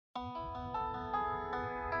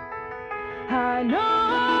I know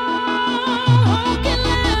hope can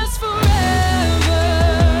last forever.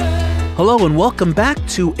 Hello and welcome back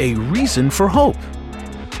to A Reason for Hope.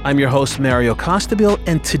 I'm your host, Mario Costabile,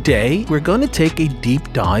 and today we're going to take a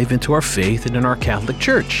deep dive into our faith and in our Catholic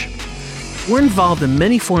Church. We're involved in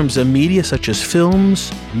many forms of media such as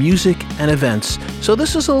films, music, and events, so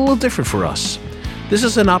this is a little different for us. This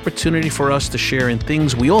is an opportunity for us to share in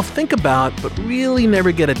things we all think about but really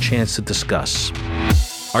never get a chance to discuss.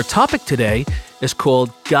 Our topic today is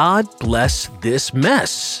called God Bless This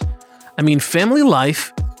Mess. I mean, family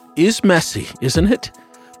life is messy, isn't it?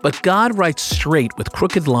 But God writes straight with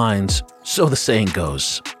crooked lines, so the saying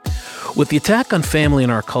goes. With the attack on family in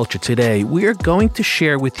our culture today, we are going to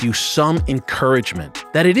share with you some encouragement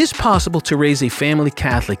that it is possible to raise a family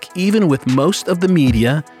Catholic even with most of the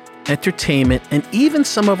media, entertainment, and even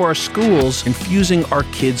some of our schools infusing our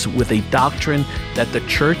kids with a doctrine that the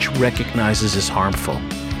Church recognizes as harmful.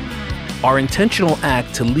 Our intentional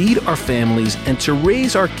act to lead our families and to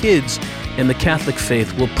raise our kids in the Catholic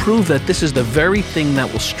faith will prove that this is the very thing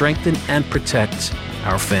that will strengthen and protect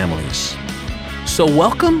our families. So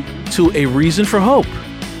welcome to A Reason for Hope,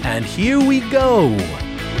 and here we go.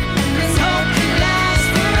 This hope can last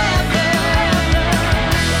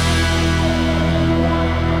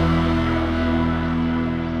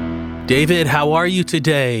forever. David, how are you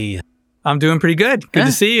today? I'm doing pretty good. Good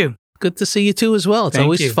to see you. Good to see you too as well. It's Thank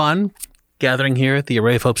always you. fun gathering here at the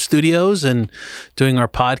Array of Hope studios and doing our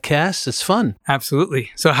podcast. It's fun. Absolutely.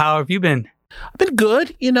 So how have you been? I've been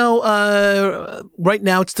good. You know, right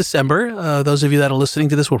now it's December. Those of you that are listening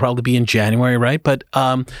to this will probably be in January, right? But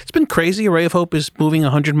it's been crazy. Array of Hope is moving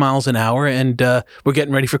 100 miles an hour, and we're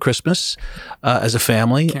getting ready for Christmas as a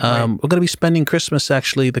family. Can't wait. We're going to be spending Christmas,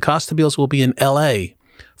 actually. The Costabiles will be in L.A.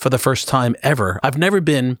 for the first time ever. I've never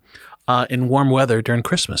been in warm weather during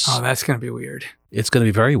Christmas. Oh, that's going to be weird. It's going to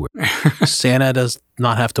be very weird. Santa does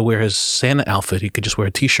not have to wear his Santa outfit. He could just wear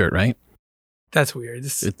a T-shirt, right? That's weird.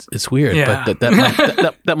 It's weird, Yeah. but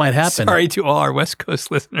that might happen. Sorry to all our West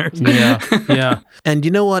Coast listeners. Yeah. And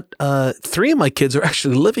you know what? 3 of my kids are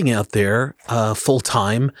actually living out there full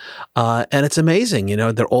time, and it's amazing. You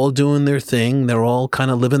know, they're all doing their thing. They're all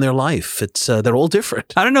kind of living their life. It's they're all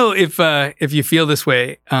different. I don't know if you feel this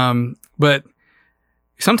way, but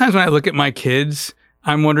sometimes when I look at my kids,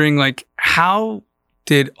 I'm wondering, like, how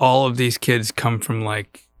did all of these kids come from,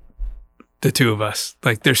 like, the two of us?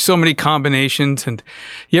 Like, there's so many combinations, and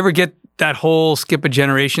you ever get that whole skip a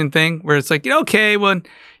generation thing where it's like, okay, well,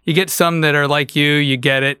 you get some that are like you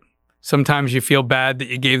get it. Sometimes you feel bad that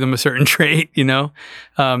you gave them a certain trait, you know?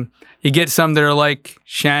 You get some that are like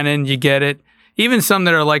Shannon, you get it. Even some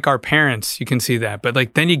that are like our parents, you can see that. But,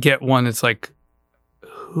 like, then you get one that's like,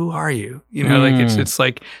 who are you? You know, like, it's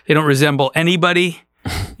like they don't resemble anybody,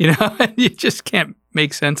 you know, and you just can't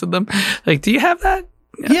make sense of them. Like, do you have that?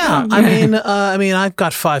 Yeah, I mean, I've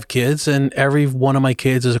got 5 kids, and every one of my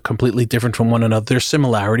kids is completely different from one another. There's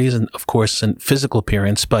similarities, and of course, in physical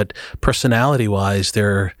appearance, but personality-wise,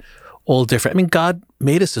 they're all different. I mean, God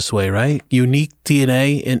made us this way, right? Unique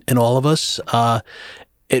DNA in all of us.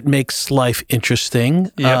 It makes life interesting,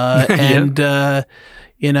 and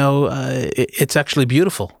you know, it's actually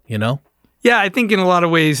beautiful. You know. Yeah, I think in a lot of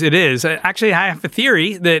ways it is. Actually, I have a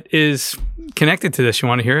theory that is connected to this. You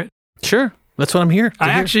want to hear it? Sure. That's what I'm here to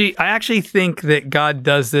hear. I actually think that God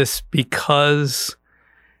does this because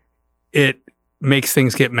it makes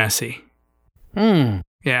things get messy.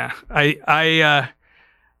 Yeah. I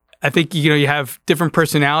think, you know, you have different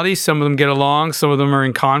personalities. Some of them get along. Some of them are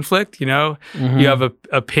in conflict, you know. You have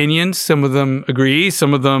opinions. Some of them agree.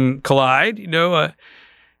 Some of them collide, you know.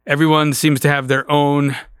 Everyone seems to have their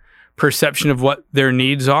own perception of what their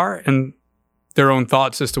needs are and their own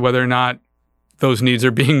thoughts as to whether or not those needs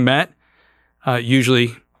are being met.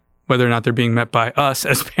 Usually whether or not they're being met by us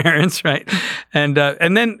as parents, right? And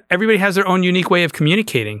then everybody has their own unique way of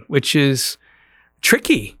communicating, which is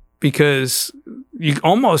tricky because you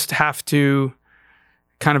almost have to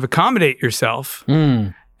kind of accommodate yourself.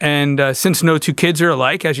 And since no two kids are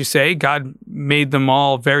alike, as you say, God made them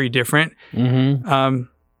all very different.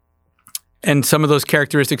 And some of those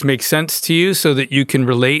characteristics make sense to you so that you can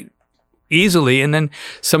relate easily, and then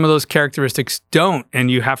some of those characteristics don't, and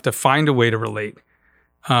you have to find a way to relate.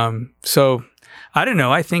 So I don't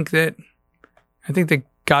know. I think that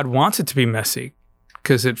God wants it to be messy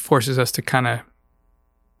because it forces us to kind of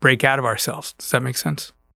break out of ourselves. Does that make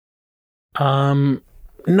sense? No.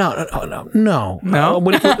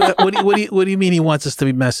 What do you mean he wants us to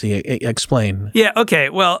be messy? Explain. Yeah. Okay.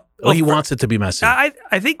 Well, he wants it to be messy.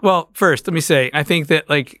 I think. Well, first, let me say, I think that,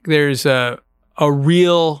 like, there's a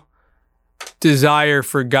real desire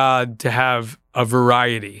for God to have a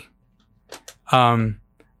variety. And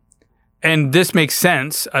this makes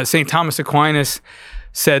sense. St. Thomas Aquinas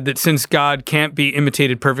said that since God can't be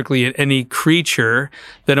imitated perfectly in any creature,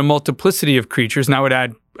 that a multiplicity of creatures, and I would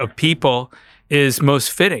add of people, is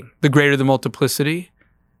most fitting. The greater the multiplicity,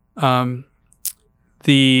 the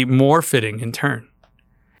more fitting in turn.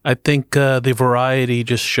 I think the variety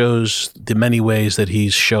just shows the many ways that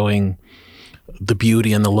he's showing the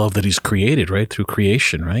beauty and the love that he's created, right? Through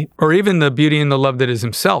creation, right? Or even the beauty and the love that is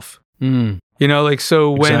himself. You know, like, so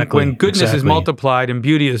when goodness is multiplied and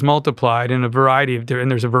beauty is multiplied and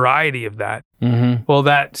there's a variety of that, well,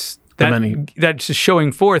 that's just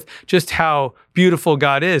showing forth just how beautiful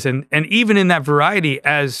God is. And even in that variety,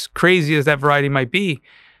 as crazy as that variety might be,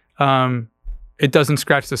 it doesn't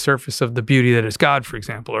scratch the surface of the beauty that is God, for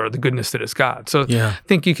example, or the goodness that is God. So I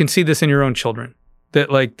think you can see this in your own children, that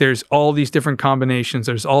like there's all these different combinations,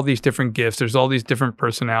 there's all these different gifts, there's all these different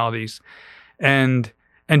personalities. And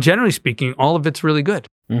generally speaking, all of it's really good,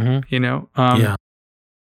 you know?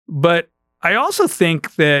 But I also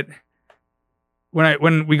think that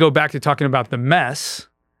when we go back to talking about the mess,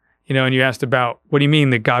 you know, and you asked about, what do you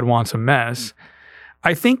mean that God wants a mess?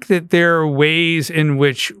 I think that there are ways in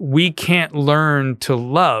which we can't learn to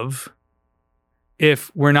love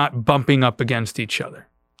if we're not bumping up against each other.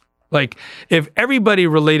 Like, if everybody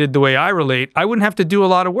related the way I relate, I wouldn't have to do a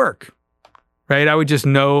lot of work. Right? I would just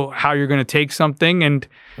know how you're going to take something and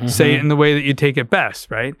say it in the way that you take it best,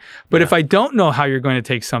 right? But if I don't know how you're going to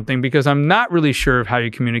take something because I'm not really sure of how you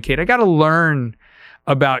communicate, I got to learn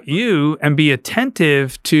about you and be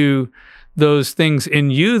attentive to those things in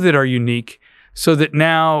you that are unique, so that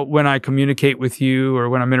now when I communicate with you or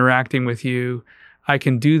when I'm interacting with you, I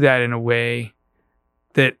can do that in a way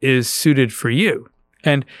that is suited for you.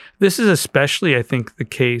 And this is especially, I think, the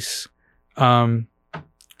case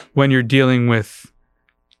when you're dealing with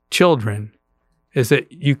children, is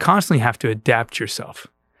that you constantly have to adapt yourself.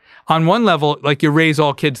 On one level, like, you raise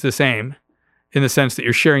all kids the same, in the sense that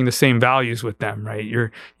you're sharing the same values with them, right?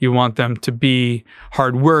 You want them to be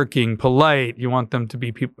hardworking, polite. You want them to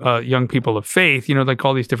be young people of faith, you know, like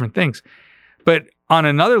all these different things. But on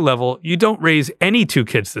another level, you don't raise any two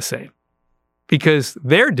kids the same, because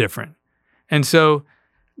they're different. And so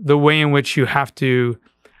the way in which you have to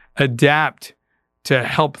adapt to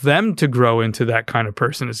help them to grow into that kind of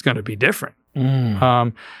person is going to be different.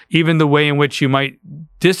 Even the way in which you might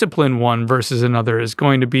discipline one versus another is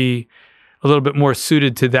going to be a little bit more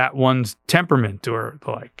suited to that one's temperament or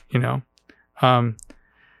the like, you know? But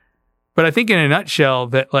I think in a nutshell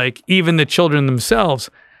that, like, even the children themselves,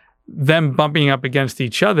 them bumping up against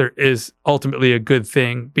each other is ultimately a good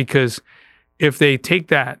thing, because if they take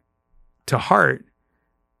that to heart,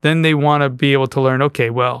 then they want to be able to learn,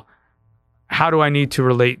 okay, well, how do I need to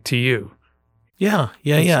relate to you? Yeah.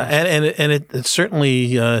 And it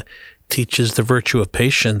certainly teaches the virtue of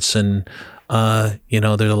patience. And, you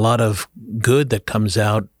know, there's a lot of good that comes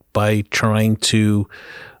out by trying to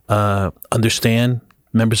understand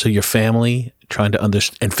members of your family, trying to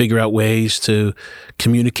understand and figure out ways to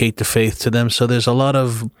communicate the faith to them. So there's a lot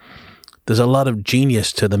of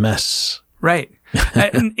genius to the mess. Right.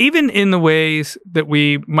 And even in the ways that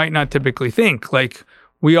we might not typically think, like,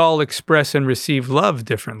 we all express and receive love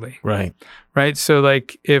differently. Right. So,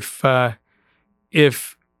 like, if the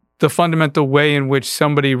fundamental way in which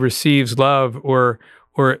somebody receives love or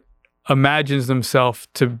imagines themselves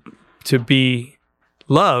to be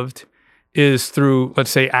loved is through,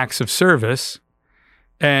 let's say, acts of service,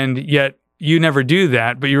 and yet you never do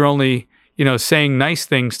that, but you're only, you know, saying nice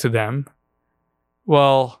things to them,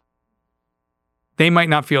 well, they might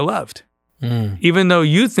not feel loved. Even though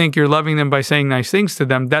you think you're loving them by saying nice things to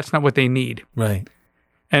them, that's not what they need. Right.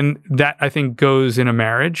 And that, I think, goes in a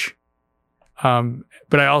marriage.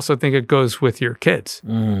 But I also think it goes with your kids.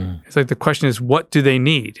 It's like, the question is, what do they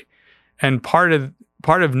need? And part of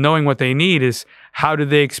knowing what they need is, how do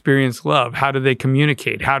they experience love? How do they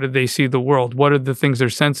communicate? How do they see the world? What are the things they're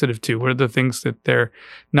sensitive to? What are the things that they're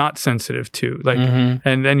not sensitive to? Like,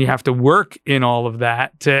 and then you have to work in all of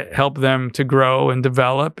that to help them to grow and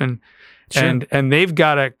develop, and and they've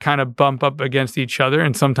got to kind of bump up against each other,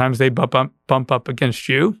 and sometimes they bump up against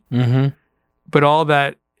you. But all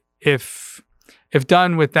that, if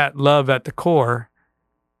done with that love at the core,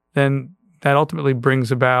 then that ultimately brings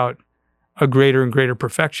about a greater and greater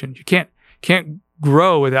perfection. You can't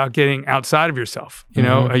grow without getting outside of yourself. You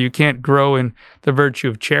know, you can't grow in the virtue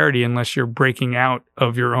of charity unless you're breaking out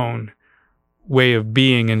of your own way of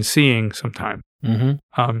being and seeing sometime.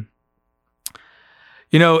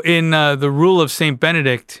 You know, in the Rule of St.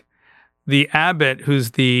 Benedict, the abbot,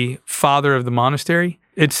 who's the father of the monastery,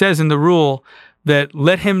 it says in the rule that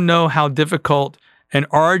let him know how difficult and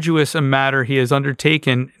arduous a matter he has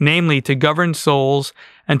undertaken, namely to govern souls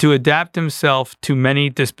and to adapt himself to many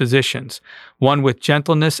dispositions, one with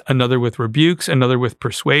gentleness, another with rebukes, another with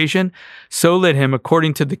persuasion. So let him,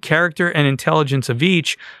 according to the character and intelligence of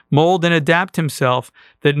each, mold and adapt himself,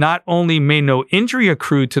 that not only may no injury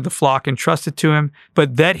accrue to the flock entrusted to him,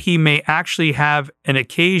 but that he may actually have an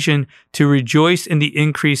occasion to rejoice in the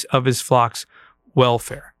increase of his flock's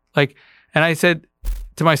welfare. And I said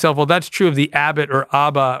to myself, well, that's true of the abbot or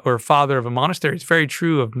abba or father of a monastery. It's very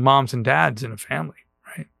true of moms and dads in a family,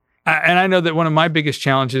 right? And I know that one of my biggest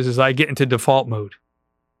challenges is I get into default mode.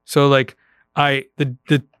 So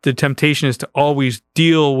the temptation is to always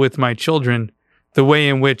deal with my children the way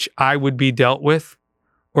in which I would be dealt with,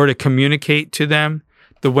 or to communicate to them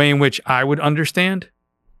the way in which I would understand.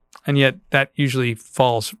 And yet that usually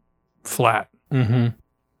falls flat. Mm-hmm.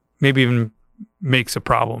 Maybe even makes a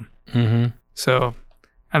problem. Mm-hmm. So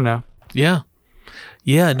I don't know. Yeah.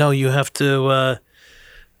 No, you have to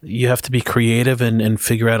be creative and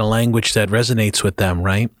figure out a language that resonates with them,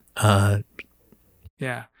 right?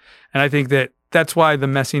 Yeah. And I think that's why the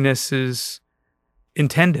messiness is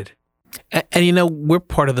intended. And we're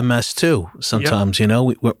part of the mess too. Sometimes, yep.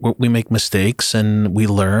 We make mistakes and we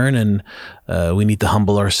learn, and we need to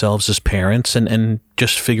humble ourselves as parents and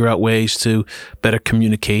just figure out ways to better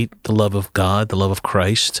communicate the love of God, the love of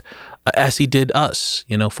Christ, as He did us,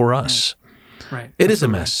 for us. Right. It is a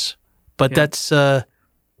mess, but that's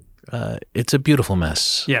it's a beautiful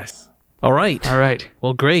mess. Yes. All right.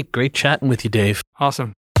 Well, great chatting with you, Dave.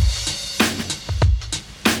 Awesome.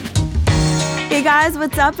 Hey guys,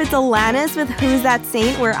 what's up? It's Alanis with Who's That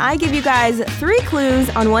Saint, where I give you guys 3 clues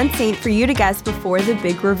on one saint for you to guess before the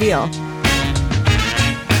big reveal. Who's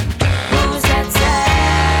that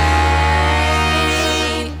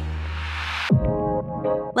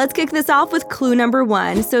saint? Let's kick this off with clue number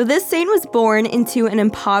 1. So this saint was born into an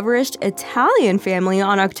impoverished Italian family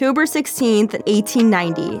on October 16th,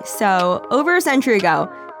 1890. So over a century ago.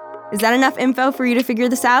 Is that enough info for you to figure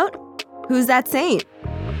this out? Who's that saint?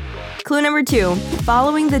 Clue number 2.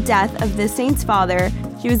 Following the death of this saint's father,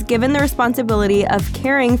 she was given the responsibility of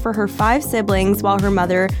caring for her 5 siblings while her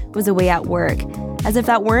mother was away at work. As if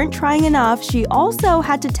that weren't trying enough, she also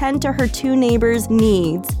had to tend to her 2 neighbors'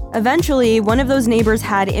 needs. Eventually, one of those neighbors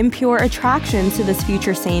had impure attractions to this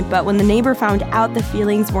future saint, but when the neighbor found out the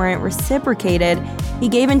feelings weren't reciprocated, he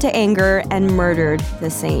gave into anger and murdered the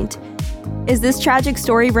saint. Is this tragic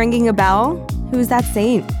story ringing a bell? Who's that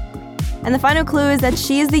saint? And the final clue is that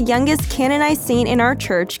she is the youngest canonized saint in our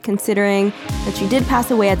church, considering that she did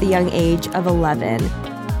pass away at the young age of 11.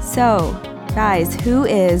 So, guys, who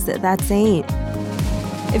is that saint?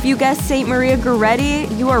 If you guessed Saint Maria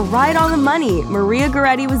Goretti, you are right on the money. Maria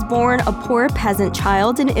Goretti was born a poor peasant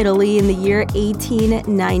child in Italy in the year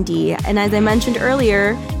 1890. And as I mentioned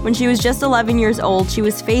earlier, when she was just 11 years old, she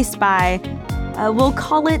was faced by we'll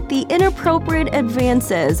call it the inappropriate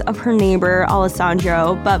advances of her neighbor,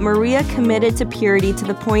 Alessandro, but Maria committed to purity to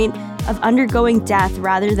the point of undergoing death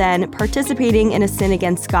rather than participating in a sin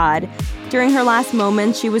against God. During her last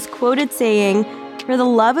moments, she was quoted saying, "For the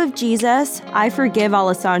love of Jesus, I forgive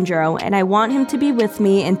Alessandro, and I want him to be with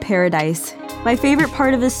me in paradise." My favorite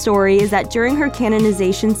part of this story is that during her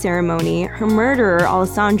canonization ceremony, her murderer,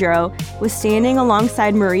 Alessandro, was standing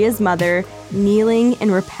alongside Maria's mother, kneeling in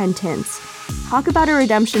repentance. Talk about a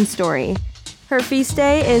redemption story. Her feast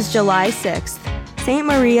day is July 6th. Saint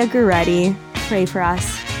Maria Goretti, pray for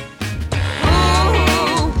us.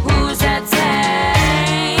 Who's that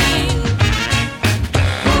saint?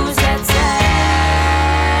 Who's that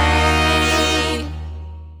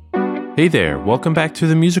saint? Hey there, welcome back to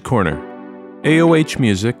the Music Corner. AOH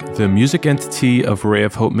Music, the music entity of Ray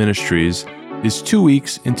of Hope Ministries, is 2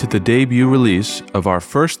 weeks into the debut release of our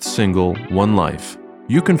first single, One Life.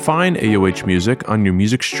 You can find AOH Music on your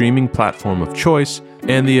music streaming platform of choice,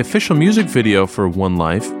 and the official music video for One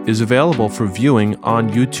Life is available for viewing on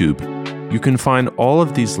YouTube. You can find all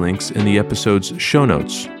of these links in the episode's show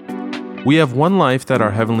notes. We have one life that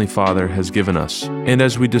our Heavenly Father has given us, and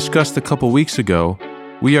as we discussed a couple weeks ago,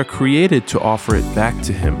 we are created to offer it back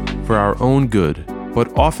to Him for our own good,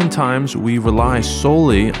 but oftentimes we rely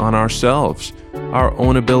solely on ourselves, our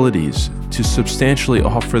own abilities, to substantially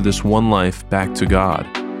offer this one life back to God.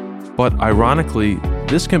 But ironically,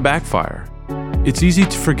 this can backfire. It's easy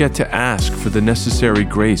to forget to ask for the necessary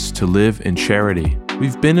grace to live in charity.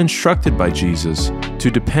 We've been instructed by Jesus to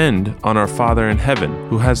depend on our Father in heaven,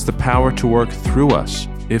 who has the power to work through us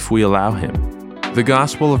if we allow Him. The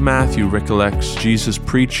Gospel of Matthew recollects Jesus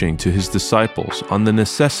preaching to His disciples on the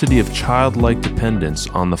necessity of childlike dependence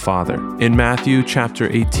on the Father. In Matthew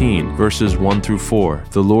chapter 18, verses 1 through 4,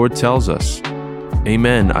 the Lord tells us,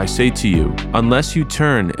 Amen, I say to you, unless you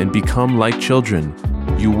turn and become like children,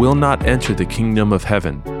 you will not enter the kingdom of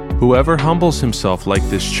heaven. Whoever humbles himself like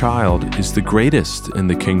this child is the greatest in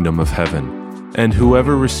the kingdom of heaven. And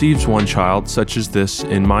whoever receives one child such as this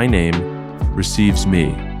in my name receives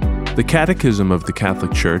me. The Catechism of the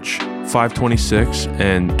Catholic Church, 526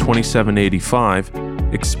 and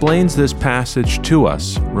 2785, explains this passage to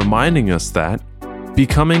us, reminding us that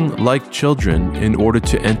becoming like children in order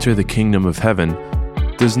to enter the kingdom of heaven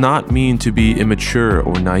does not mean to be immature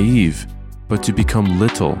or naive, but to become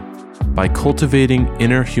little by cultivating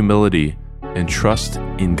inner humility and trust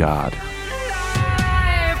in God.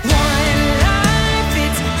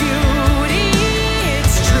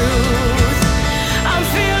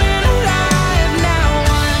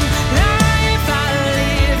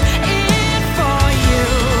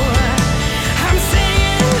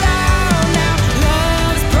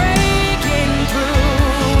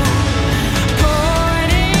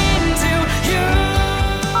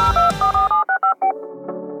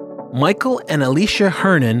 Michael and Alicia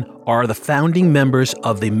Hernon are the founding members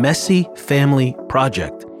of the Messy Family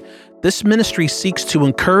Project. This ministry seeks to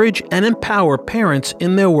encourage and empower parents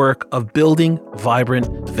in their work of building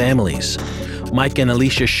vibrant families. Mike and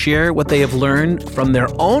Alicia share what they have learned from their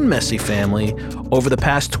own messy family over the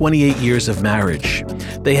past 28 years of marriage.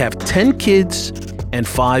 They have 10 kids and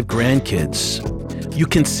 5 grandkids. You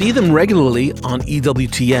can see them regularly on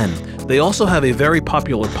EWTN. They also have a very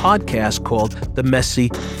popular podcast called The Messy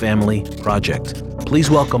Family Project. Please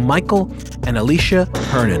welcome Michael and Alicia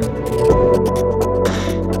Hernon.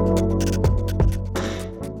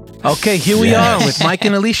 Okay, here we are with Mike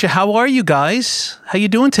and Alicia. How are you guys? How you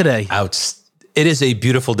doing today? It is a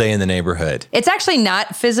beautiful day in the neighborhood. It's actually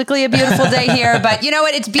not physically a beautiful day here, but you know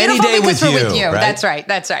what? It's beautiful because we're with you. Right?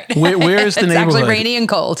 That's right. Where is the neighborhood? It's actually rainy and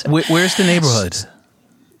cold. Where's the neighborhood?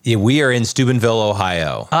 Yeah, we are in Steubenville,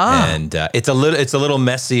 Ohio, and it's a little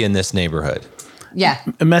messy in this neighborhood. Yeah,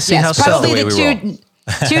 messy. Yes, How so? probably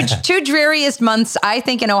the two dreariest months I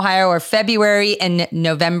think in Ohio are February and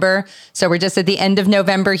November. So we're just at the end of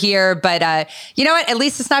November here, but you know what? At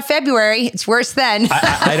least it's not February. It's worse then.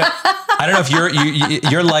 I don't know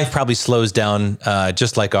if your life probably slows down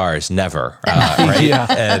just like ours. Never, right? Yeah,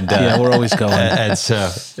 and we're always going, and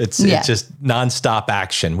so it's just nonstop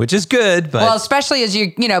action, which is good. But well, especially as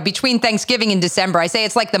you know, between Thanksgiving and December, I say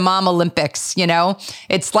it's like the Mom Olympics. You know,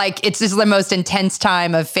 it's just the most intense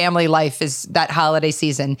time of family life is that holiday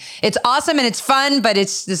season. It's awesome and it's fun, but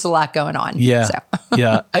there's a lot going on. Yeah, so.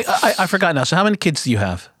 Yeah. I forgot now. So how many kids do you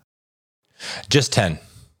have? Just 10.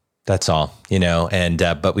 That's all, you know, and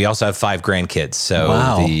but we also have 5 grandkids. So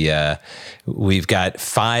wow. We've got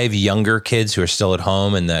 5 younger kids who are still at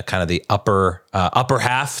home in the kind of the upper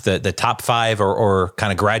half, the top 5 or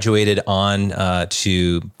kind of graduated on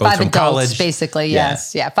to both 5 from adults, college. Basically,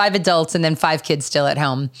 yes. Yeah, 5 adults and then 5 kids still at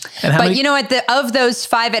home. But you know what? Of those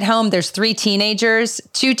 5 at home, there's 3 teenagers,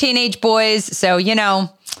 2 teenage boys. So, you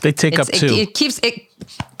know. They take up 2. It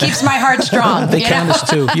keeps my heart strong. They count as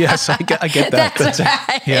 2. Yes, I get that. That's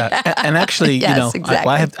right. Yeah, and actually, yes, you know,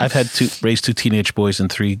 exactly. I've had raised 2 teenage boys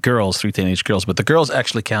and 3 teenage girls, but the girls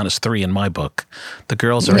actually count as 3 in my book. The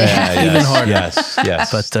girls are even harder. Yes.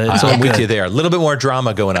 But it's all I'm with good. you there. A little bit more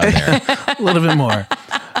drama going on there. A little bit more.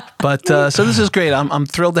 But so this is great. I'm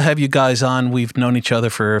thrilled to have you guys on. We've known each other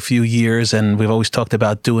for a few years, and we've always talked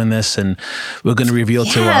about doing this. And we're going to reveal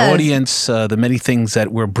to our audience the many things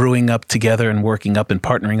that we're brewing up together and working up and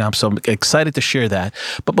partnering up. So I'm excited to share that.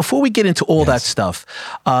 But before we get into all that stuff,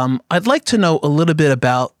 I'd like to know a little bit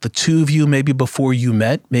about the two of you, maybe before you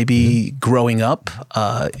met, maybe growing up.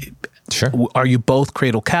 Sure. Are you both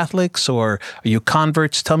cradle Catholics or are you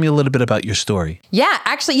converts? Tell me a little bit about your story. Yeah,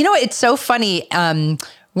 actually, you know what? It's so funny.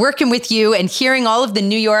 Working with you and hearing all of the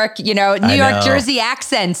New York, Jersey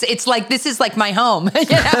accents. It's like, this is like my home, you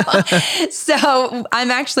know? So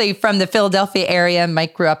I'm actually from the Philadelphia area.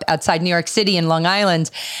 Mike grew up outside New York City in Long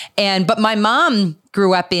Island. But my mom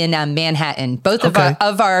grew up in Manhattan. Both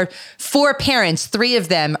of our 4 parents, 3 of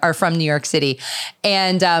them are from New York City.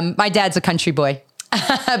 And my dad's a country boy.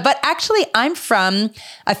 But actually, I'm from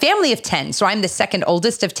a family of 10. So I'm the second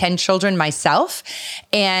oldest of 10 children myself.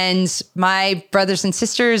 And my brothers and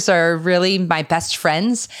sisters are really my best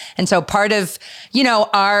friends. And so part of,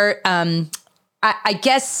 our, I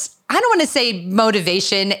guess, I don't want to say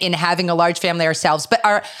motivation in having a large family ourselves, but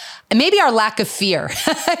maybe our lack of fear,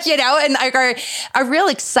 and our real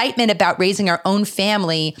excitement about raising our own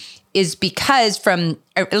family is because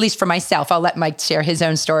at least for myself, I'll let Mike share his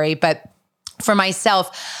own story, but for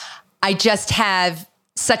myself, I just have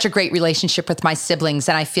such a great relationship with my siblings.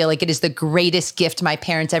 And I feel like it is the greatest gift my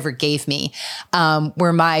parents ever gave me.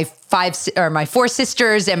 Were my four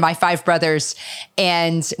sisters and my 5 brothers,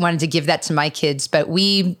 and wanted to give that to my kids. But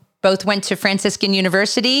we both went to Franciscan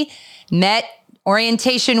University, met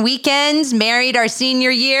orientation weekends, married our senior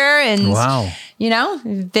year, and Wow.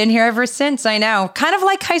 we've been here ever since. I know. Kind of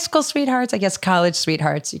like high school sweethearts, I guess college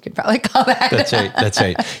sweethearts, you could probably call that. That's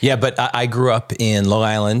right. Yeah, but I grew up in Long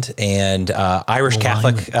Island, and Irish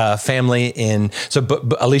Catholic family.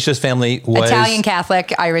 But Alicia's family was Italian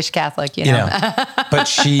Catholic, Irish Catholic, you know. But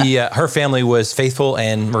her family was faithful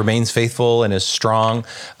and remains faithful and is strong.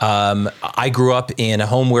 I grew up in a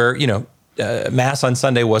home where, Mass on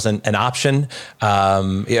Sunday wasn't an option.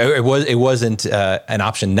 It wasn't an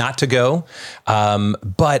option not to go.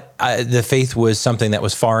 But the faith was something that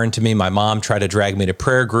was foreign to me. My mom tried to drag me to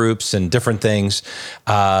prayer groups and different things.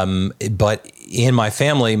 But in my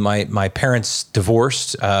family, my parents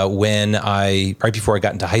divorced right before I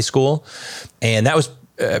got into high school, and that was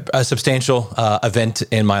a substantial event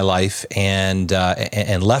in my life, and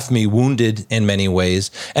left me wounded in many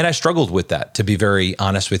ways. And I struggled with that, to be very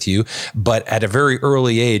honest with you. But at a very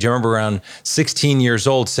early age, I remember around 16 years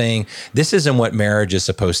old saying, this isn't what marriage is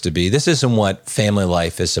supposed to be. This isn't what family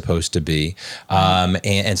life is supposed to be.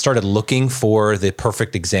 And started looking for the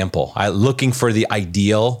perfect example, looking for the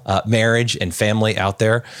ideal marriage and family out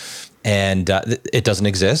there. And it doesn't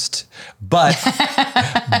exist, but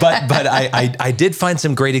I did find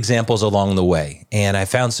some great examples along the way, and I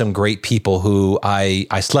found some great people who I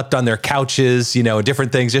slept on their couches,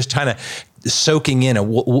 different things, just trying to soaking in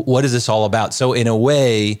what is this all about. So in a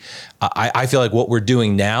way, I feel like what we're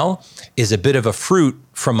doing now is a bit of a fruit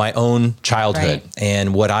from my own childhood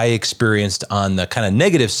and what I experienced on the kind of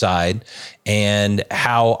negative side, and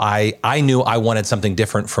how I knew I wanted something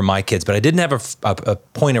different for my kids, but I didn't have a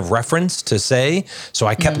point of reference to say. So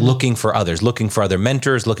I kept looking for others, looking for other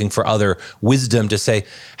mentors, looking for other wisdom to say,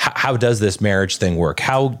 how does this marriage thing work?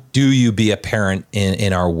 How do you be a parent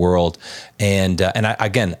in our world? And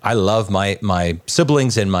I love my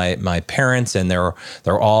siblings and my parents, and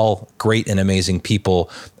they're all great and amazing people.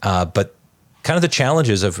 But kind of the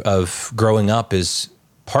challenges of growing up is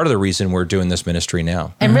part of the reason we're doing this ministry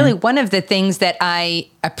now. And really one of the things that I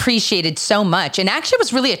appreciated so much, and actually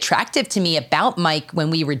was really attractive to me about Mike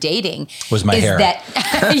when we were dating, was my hair. The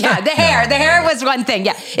hair. The hair was one thing.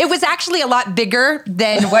 Yeah. It was actually a lot bigger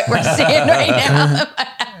than what we're seeing right now.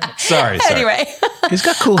 Sorry. Anyway. He's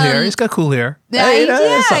got cool hair. Yeah.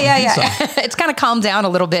 It's kind of calmed down a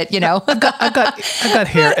little bit, I got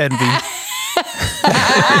hair envy.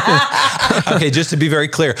 Okay, just to be very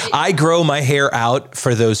clear, I grow my hair out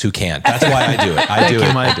for those who can't. That's why I do it. Thank you,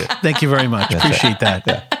 Mike. Thank you very much. Appreciate that.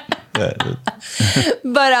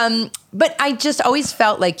 But I just always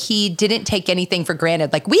felt like he didn't take anything for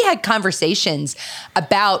granted. Like, we had conversations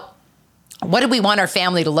about what did we want our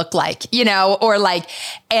family to look like,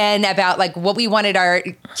 and about like what we wanted our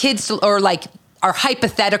kids to, or like our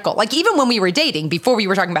hypothetical, like even when we were dating, before we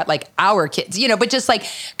were talking about like our kids, but just like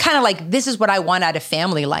kind of like, this is what I want out of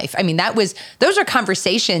family life. I mean, those are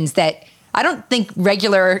conversations that I don't think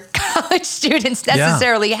regular college students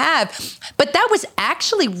necessarily have, but that was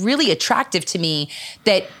actually really attractive to me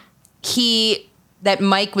that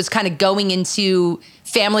Mike was kind of going into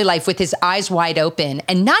family life with his eyes wide open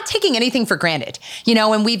and not taking anything for granted,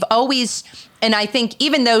 and we've always, and I think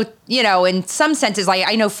even though, in some senses, like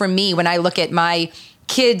I know for me, when I look at my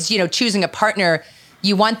kids, choosing a partner,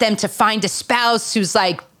 you want them to find a spouse who's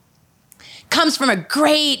like, comes from a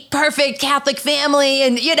great, perfect Catholic family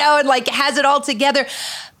and, and like has it all together.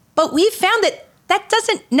 But we've found that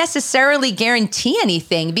doesn't necessarily guarantee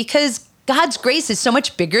anything, because God's grace is so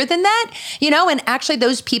much bigger than that, and actually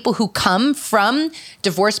those people who come from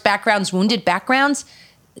divorced backgrounds, wounded backgrounds,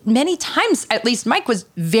 many times, at least Mike was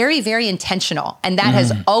very, very intentional. And that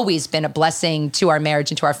has always been a blessing to our marriage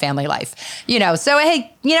and to our family life. So,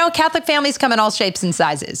 hey, Catholic families come in all shapes and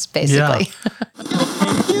sizes, basically. Yeah.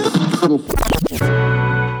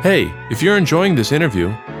 Hey, if you're enjoying this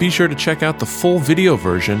interview, be sure to check out the full video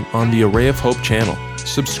version on the Array of Hope channel.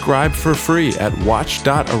 Subscribe for free at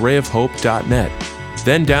watch.arrayofhope.net.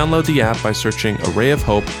 Then download the app by searching Array of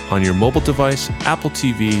Hope on your mobile device, Apple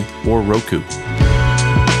TV, or Roku.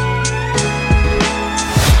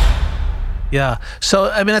 Yeah. So,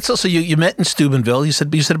 I mean, that's also, you met in Steubenville. You said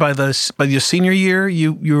by your senior year,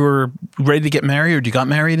 you were ready to get married, or you got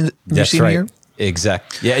married in your senior year?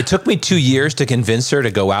 Exactly. Yeah, it took me 2 years to convince her to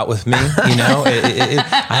go out with me.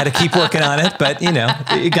 I had to keep working on it, but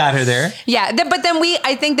it got her there. Yeah, but then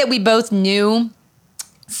I think that we both knew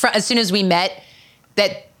as soon as we met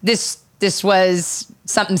that this this was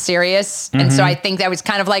something serious. And so I think that was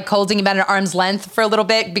kind of like holding him at an arm's length for a little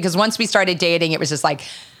bit, because once we started dating, it was just like,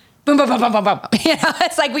 boom, boom, boom, boom, boom, boom.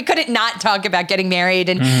 It's like we couldn't not talk about getting married.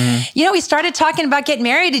 And, we started talking about getting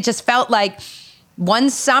married. It just felt like one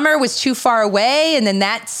summer was too far away, and then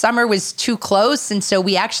that summer was too close. And so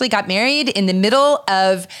we actually got married in the middle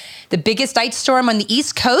of the biggest ice storm on the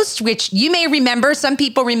East Coast, which you may remember. Some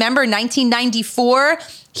people remember 1994.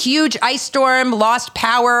 Huge ice storm, lost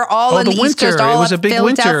power, all on the East Coast, all it was a big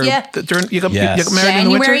winter. You got married in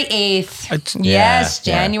the winter? January 8th. Yes,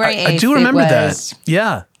 January 8th. I do remember that.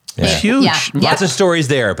 Yeah. It's huge. Yeah. Lots of stories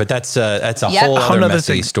there, but that's a whole other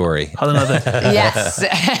messy story. Yes.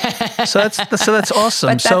 So that's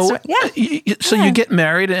awesome. So you get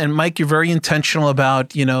married, and Mike, you're very intentional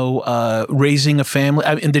about raising a family.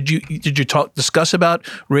 And did you discuss about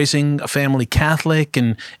raising a family Catholic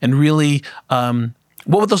and really?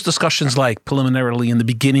 What were those discussions like preliminarily in the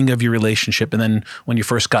beginning of your relationship, and then when you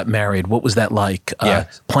first got married? What was that like?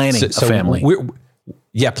 Planning a family.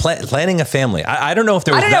 Planning a family. I don't know if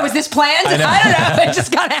there was. I don't know. Was this planned? I don't know. It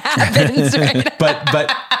just kind of happens. Right?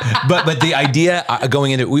 But the idea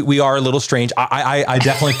going into we are a little strange. I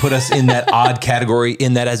definitely put us in that odd category.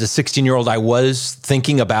 In that, as a 16-year-old, I was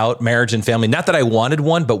thinking about marriage and family. Not that I wanted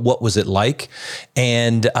one, but what was it like?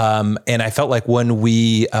 And I felt like when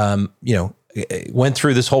we went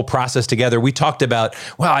through this whole process together, we talked about,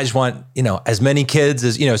 well, I just want, as many kids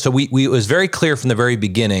as, so we it was very clear from the very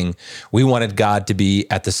beginning, we wanted God to be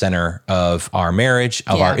at the center of our marriage,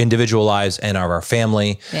 of our individual lives, and of our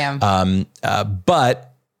family. Yeah. But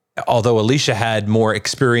although Alicia had more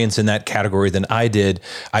experience in that category than I did,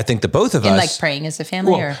 I think that both of us, like praying as a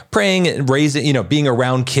family, or praying and raising, being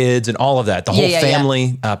around kids and all of that, the whole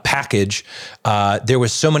family package. There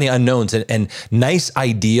was so many unknowns and nice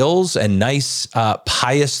ideals and nice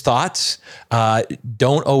pious thoughts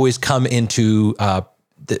don't always come into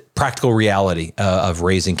the practical reality of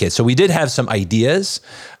raising kids. So we did have some ideas,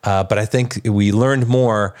 but I think we learned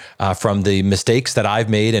more from the mistakes that I've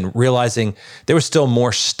made, and realizing there was still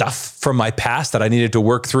more stuff from my past that I needed to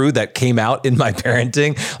work through that came out in my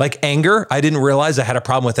parenting, like anger. I didn't realize I had a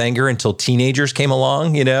problem with anger until teenagers came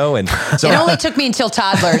along, and so it only took me until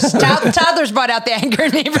toddlers. Toddlers brought out the anger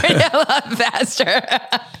in me a lot faster.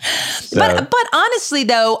 But honestly,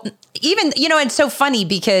 though, even it's so funny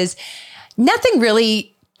because nothing really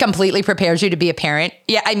completely prepares you to be a parent.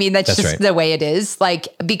 Yeah, I mean, that's just right. The way it is. Like,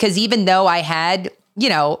 because even though I had,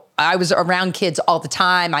 I was around kids all the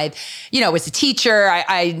time. I, was a teacher.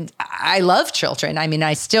 I love children. I mean,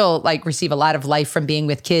 I still receive a lot of life from being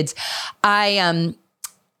with kids. I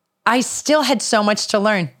still had so much to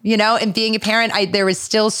learn, and being a parent, there was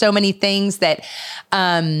still so many things that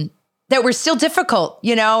were still difficult,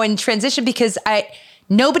 in transition, because I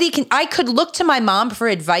could look to my mom for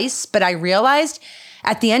advice, but I realized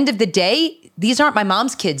at the end of the day, these aren't my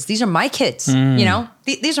mom's kids. These are my kids,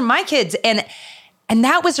 these are my kids. And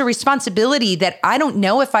that was a responsibility that I don't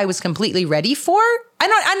know if I was completely ready for.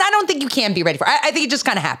 I don't think you can be ready for. I think it just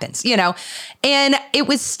kind of happens, and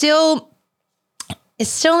it's still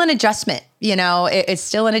an adjustment, it's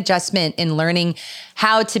still an adjustment in learning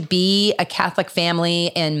how to be a Catholic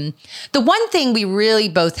family. And the one thing we really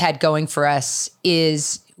both had going for us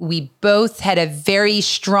is we both had a very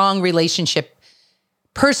strong relationship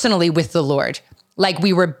personally with the Lord. Like,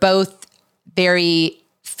 we were both very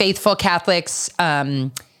faithful Catholics.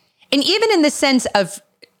 And even in the sense of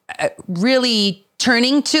really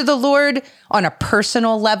turning to the Lord on a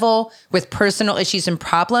personal level with personal issues and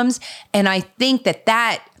problems. And I think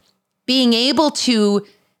that being able to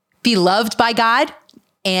be loved by God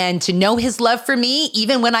and to know his love for me,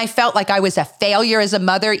 even when I felt like I was a failure as a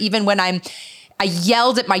mother, even when I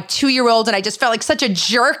yelled at my 2-year-old and I just felt like such a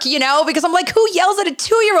jerk, because I'm like, who yells at a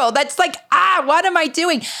 2-year-old? That's like, what am I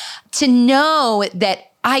doing? To know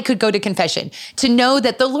that I could go to confession, to know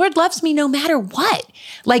that the Lord loves me no matter what.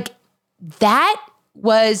 Like, that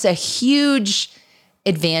was a huge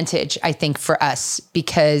advantage, I think, for us,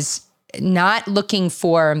 because not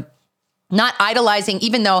idolizing,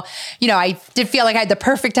 even though, I did feel like I had the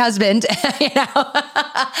perfect husband,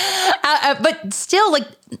 but still,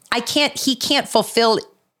 he can't fulfill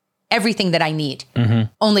everything that I need. Mm-hmm.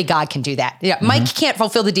 Only God can do that. Yeah, mm-hmm. Mike can't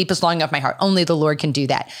fulfill the deepest longing of my heart. Only the Lord can do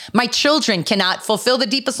that. My children cannot fulfill the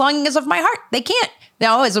deepest longings of my heart. They can't,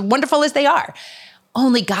 as wonderful as they are.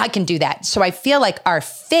 Only God can do that. So I feel like our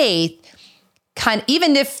faith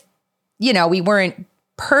even if, we weren't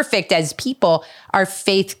perfect as people, our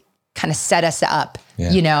faith kind of set us up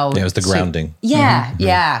you know. Yeah, it was the grounding.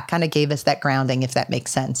 Yeah, kind of gave us that grounding, if that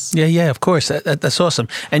makes sense. Yeah, of course. That's awesome.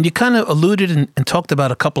 And you kind of alluded and talked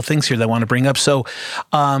about a couple things here that I want to bring up. So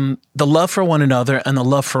the love for one another and the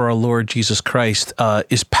love for our Lord Jesus Christ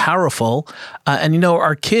is powerful. And, you know,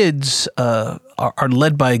 our kids are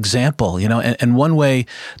led by example, you know, and one way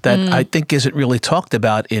that I think isn't really talked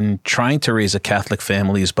about in trying to raise a Catholic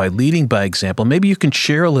family is by leading by example. Maybe you can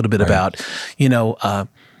share a little bit about, you know,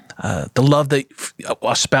 the love that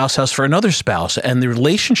a spouse has for another spouse and the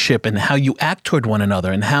relationship and how you act toward one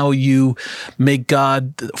another and how you make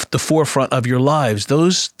God the forefront of your lives.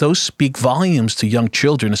 Those speak volumes to young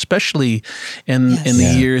children, especially in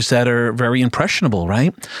the years that are very impressionable,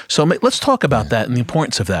 right? So let's talk about that and the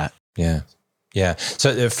importance of that. Yeah.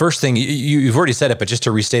 So the first thing, you've already said it, but just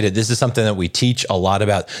to restate it, this is something that we teach a lot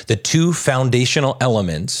about. The two foundational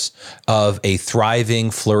elements of a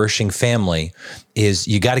thriving, flourishing family is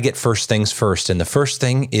you got to get first things first. And the first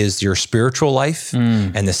thing is your spiritual life.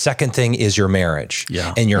 And the second thing is your marriage.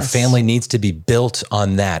 Yeah. And your family needs to be built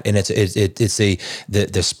on that. And it's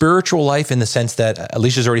the spiritual life in the sense that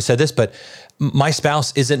Alicia's already said this, but my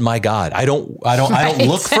spouse isn't my God. I don't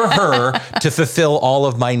look for her to fulfill all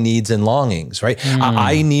of my needs and longings, right?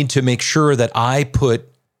 I need to make sure that I put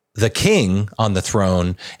the king on the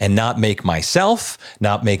throne and not make myself,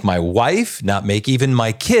 not make my wife, not make even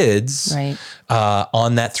my kids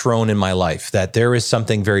on that throne in my life. That there is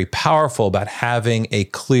something very powerful about having a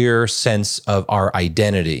clear sense of our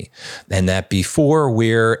identity. And that before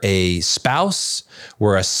we're a spouse,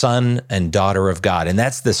 we're a son and daughter of God. And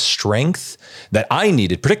that's the strength that I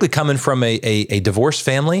needed, particularly coming from a divorced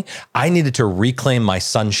family. I needed to reclaim my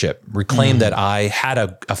sonship, reclaim that I had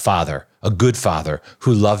a father, a good father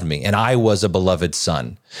who loved me, and I was a beloved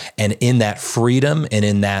son. And in that freedom and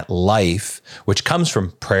in that life, which comes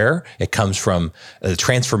from prayer, it comes from the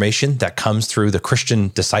transformation that comes through the Christian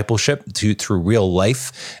discipleship, through real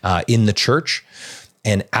life in the church.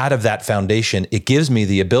 And out of that foundation, it gives me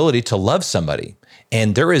the ability to love somebody.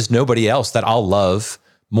 And there is nobody else that I'll love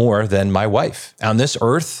more than my wife on this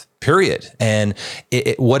earth, period. And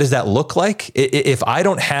what does that look like? If I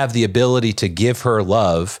don't have the ability to give her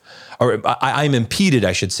love, or I'm impeded,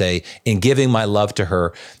 I should say, in giving my love to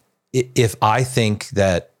her, if I think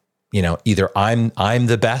that, you know, either I'm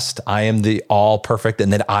the best, I am the all perfect,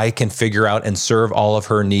 and that I can figure out and serve all of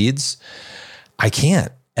her needs, I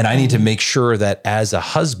can't. And I need to make sure that as a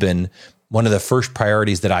husband, one of the first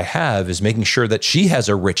priorities that I have is making sure that she has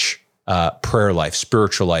a rich prayer life,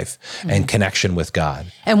 spiritual life, and connection with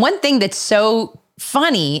God. And one thing that's so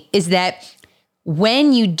funny is that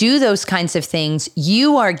when you do those kinds of things,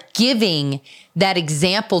 you are giving that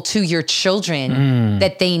example to your children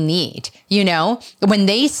that they need. You know, when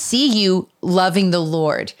they see you loving the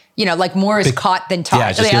Lord, you know, like more is caught than taught. Yeah, I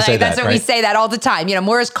was just gonna say that's that, what we say that all the time. You know,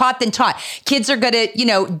 more is caught than taught. Kids are going to, you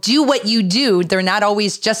know, do what you do. They're not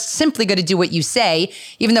always just simply going to do what you say,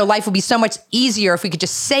 even though life would be so much easier if we could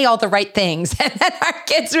just say all the right things and then our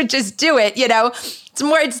kids would just do it, you know.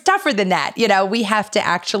 It's tougher than that. You know, we have to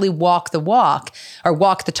actually walk the walk or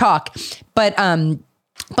walk the talk. But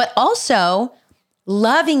also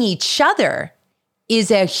loving each other is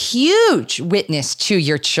a huge witness to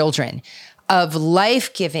your children of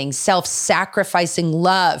life-giving, self-sacrificing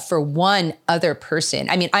love for one other person.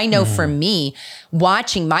 I mean, I know for me,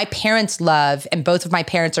 watching my parents love, and both of my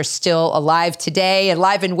parents are still alive today,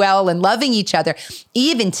 alive and well, and loving each other,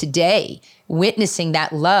 even today, witnessing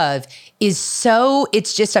that love is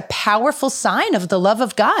it's just a powerful sign of the love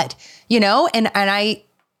of God, you know? And I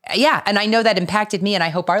know that impacted me, and I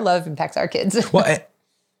hope our love impacts our kids. Well,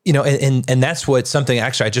 you know, and that's what something,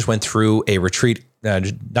 actually, I just went through a retreat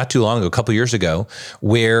not too long ago, a couple of years ago,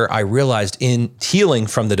 where I realized in healing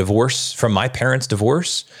from the divorce, from my parents'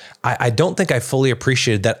 divorce, I don't think I fully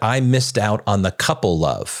appreciated that I missed out on the couple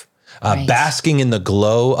love. Basking in the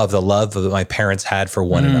glow of the love that my parents had for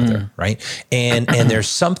one another, right? And there's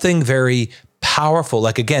something very powerful.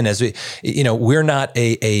 Like, again, as we, you know, we're not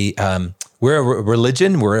we're a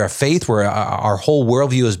religion, we're a faith, our whole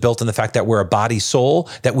worldview is built on the fact that we're a body soul,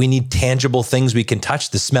 that we need tangible things we can touch,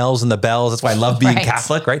 the smells and the bells. That's why I love being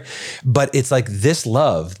Catholic, right? But it's like this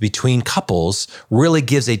love between couples really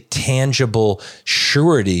gives a tangible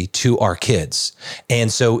surety to our kids.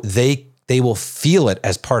 And so they will feel it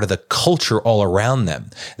as part of the culture all around them,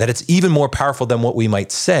 that it's even more powerful than what we might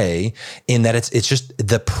say, in that it's just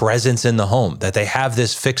the presence in the home, that they have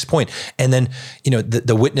this fixed point. And then, you know,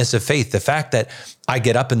 the witness of faith, the fact that I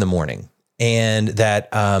get up in the morning and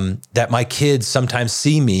that my kids sometimes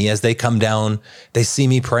see me as they come down. They see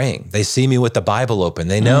me praying. They see me with the Bible open.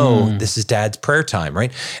 They know this is Dad's prayer time,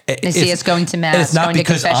 right? They see us going to mass. And it's not going to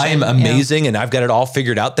because confession, I'm amazing and I've got it all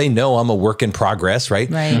figured out. They know I'm a work in progress, right?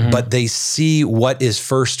 But they see what is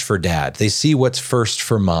first for Dad. They see what's first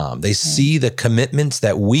for Mom. They see the commitments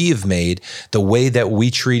that we've made, the way that we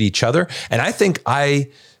treat each other. And I think I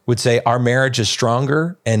would say our marriage is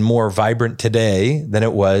stronger and more vibrant today than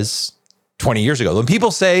it was 20 years ago. When people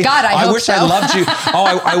say, God, I wish so. I loved you.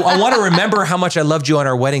 I want to remember how much I loved you on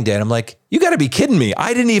our wedding day. And I'm like, you got to be kidding me.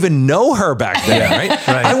 I didn't even know her back then, right?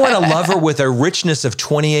 I want to love her with a richness of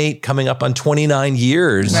 28 coming up on 29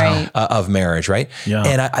 years of marriage, right? Yeah.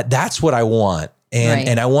 And that's what I want.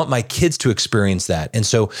 And I want my kids to experience that. And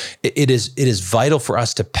so it is vital for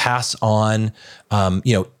us to pass on,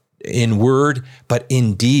 in word, but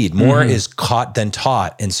in deed. More is caught than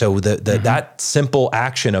taught. And so that simple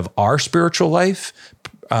action of our spiritual life,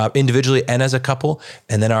 individually and as a couple,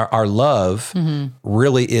 and then our love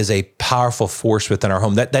really is a powerful force within our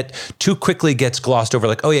home that too quickly gets glossed over.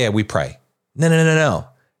 Like, oh yeah, we pray. No.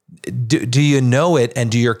 Do you know it,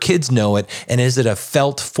 and do your kids know it? And is it a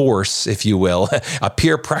felt force, if you will, a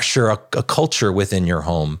peer pressure, a culture within your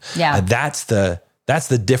home? Yeah, that's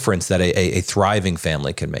the difference that a thriving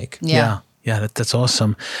family can make. Yeah, that's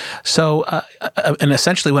awesome. So, and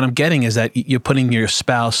essentially what I'm getting is that you're putting your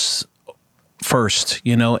spouse first,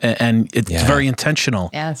 and it's very intentional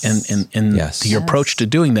in your approach to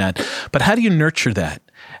doing that. But how do you nurture that?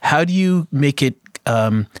 How do you make it,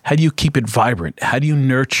 how do you keep it vibrant? How do you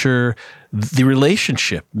nurture the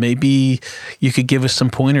relationship? Maybe you could give us some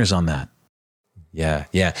pointers on that. Yeah.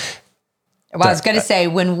 Well, I was going to say,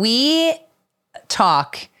 when we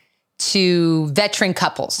talk to veteran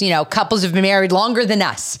couples, couples who've been married longer than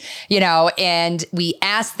us, and we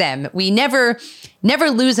ask them, we never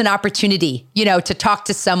lose an opportunity, to talk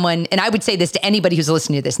to someone. And I would say this to anybody who's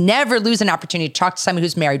listening to this, never lose an opportunity to talk to someone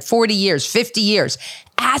who's married 40 years, 50 years,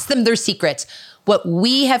 ask them their secrets. What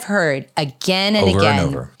we have heard again and over again, and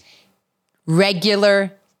over.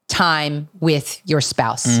 Regular time with your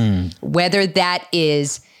spouse, whether that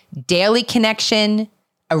is daily connection,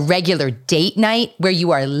 a regular date night where you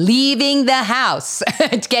are leaving the house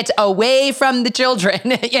to get away from the children,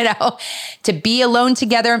 to be alone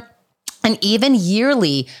together, and even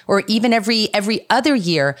yearly or even every other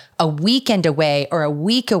year, a weekend away or a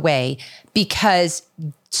week away, because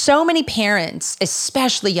so many parents,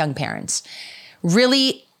 especially young parents,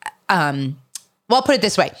 really, well, I'll put it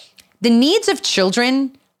this way. The needs of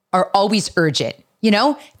children are always urgent.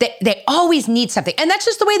 They always need something. And that's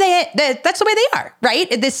just the way that's the way they are,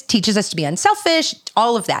 right? This teaches us to be unselfish,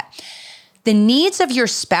 all of that. The needs of your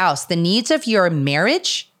spouse, the needs of your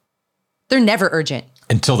marriage, they're never urgent.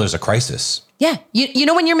 Until there's a crisis. Yeah. You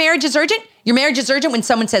know when your marriage is urgent? Your marriage is urgent when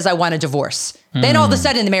someone says, I want a divorce. Then all of a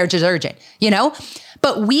sudden the marriage is urgent,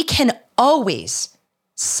 But we can always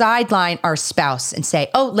sideline our spouse and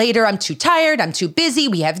say, oh, later, I'm too tired, I'm too busy,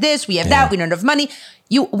 we have this, we have that, we don't have money.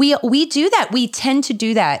 We do that. We tend to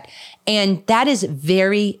do that. And that is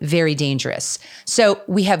very, very dangerous. So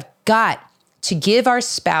we have got to give our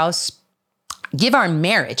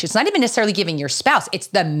marriage. It's not even necessarily giving your spouse, it's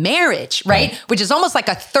the marriage, right? Which is almost like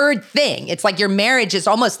a third thing. It's like your marriage is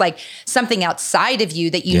almost like something outside of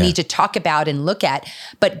you that you need to talk about and look at.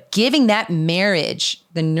 But giving that marriage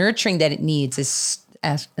the nurturing that it needs is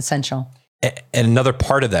essential. And another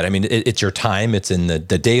part of that, I mean, it's your time. It's in the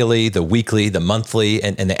daily, the weekly, the monthly,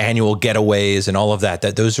 and the annual getaways and all of that.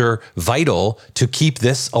 That those are vital to keep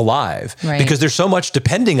this alive, because there's so much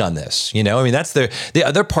depending on this. I mean, that's the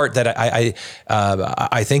other part that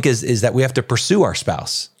I think is that we have to pursue our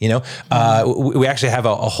spouse. We actually have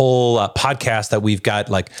a whole podcast that we've got,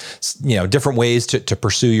 different ways to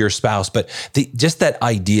pursue your spouse. But just that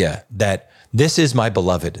idea that this is my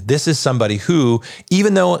beloved. This is somebody who,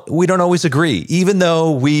 even though we don't always agree, even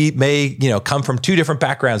though we may, come from two different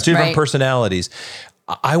backgrounds, two different personalities,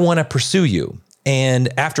 I want to pursue you.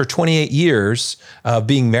 And after 28 years of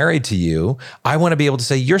being married to you, I want to be able to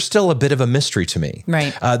say, you're still a bit of a mystery to me.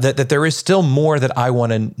 Right. That there is still more that I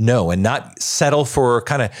want to know, and not settle for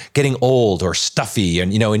kind of getting old or stuffy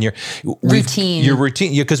and, in your routine. Your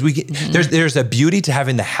routine. Because there's a beauty to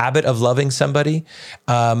having the habit of loving somebody.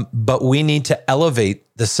 But we need to elevate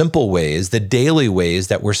the simple ways, the daily ways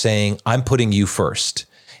that we're saying, I'm putting you first.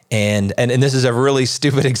 And this is a really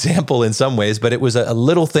stupid example in some ways, but it was a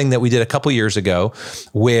little thing that we did a couple years ago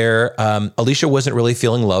where Alicia wasn't really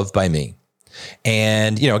feeling loved by me.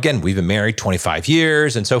 And, again, we've been married 25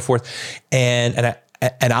 years and so forth. And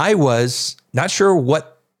I was not sure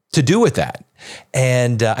what to do with that.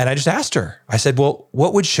 And I just asked her, I said, well,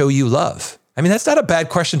 what would show you love? I mean, that's not a bad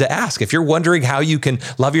question to ask. If you're wondering how you can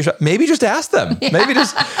love yourself, maybe just ask them. Yeah. Maybe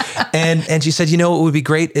just, and she said, you know, what would be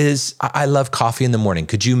great is I love coffee in the morning.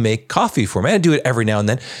 Could you make coffee for me? I do it every now and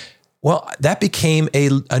then. Well, that became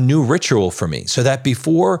a new ritual for me. So that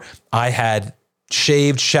before I had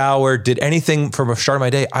shaved, showered, did anything from the start of my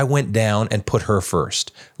day, I went down and put her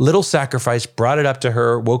first. Little sacrifice, brought it up to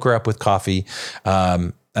her, woke her up with coffee.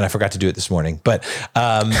 And I forgot to do it this morning, but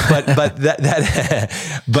I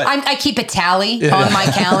keep a tally on my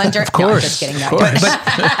calendar. Of course, no, I'm just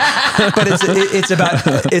kidding.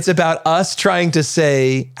 But it's about us trying to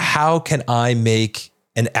say, how can I make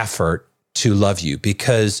an effort to love you?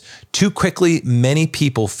 Because too quickly, many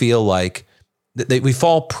people feel like we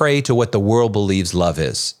fall prey to what the world believes love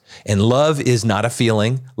is. And love is not a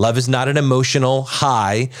feeling. Love is not an emotional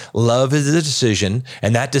high. Love is a decision.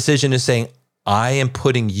 And that decision is saying, I am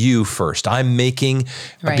putting you first. I'm making,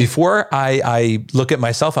 before I look at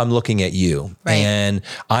myself, I'm looking at you, and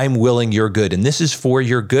I'm willing your good. And this is for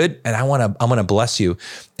your good. And I'm going to bless you.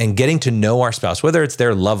 And getting to know our spouse, whether it's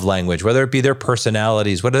their love language, whether it be their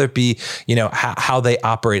personalities, whether it be, you know, how they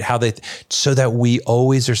operate, so that we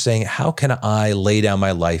always are saying, how can I lay down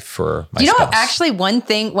my life for my spouse? Actually, one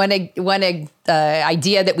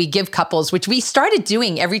idea that we give couples, which we started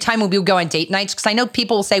doing every time when we would go on date nights, because I know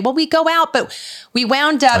people will say, well, we go out, but we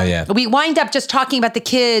wind up just talking about the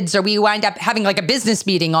kids, or we wind up having like a business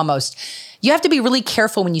meeting almost. You have to be really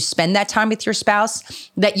careful when you spend that time with your spouse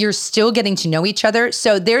that you're still getting to know each other.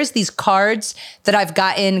 So there's these cards that I've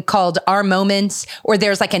gotten called Our Moments, or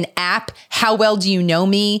there's like an app, How Well Do You Know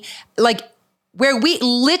Me? Like, where we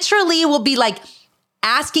literally will be like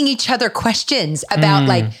asking each other questions about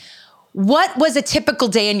like, what was a typical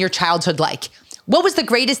day in your childhood like? What was the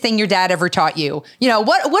greatest thing your dad ever taught you? You know,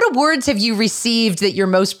 what awards have you received that you're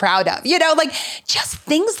most proud of? You know, like just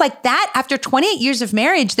things like that after 28 years of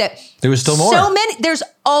marriage that there was still more. So many, there's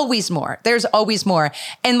always more. There's always more.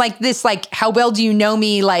 And like this, like, how well do you know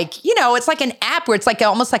me? Like, you know, it's like an app where it's like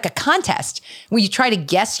almost like a contest where you try to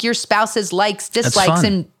guess your spouse's likes, dislikes.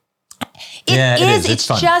 And it's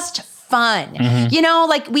fun. Just fun. Mm-hmm. You know,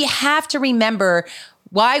 like we have to remember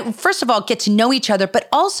why, first of all, get to know each other, but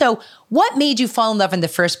also what made you fall in love in the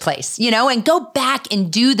first place, you know, and go back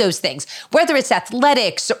and do those things, whether it's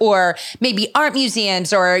athletics or maybe art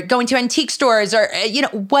museums or going to antique stores or, you know,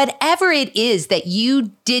 whatever it is that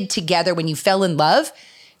you did together when you fell in love.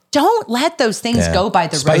 Don't let those things go by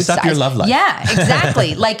the roadside. Spice up your love life. Yeah,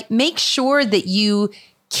 exactly. Like make sure that you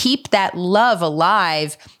keep that love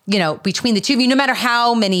alive, you know, between the two of you, no matter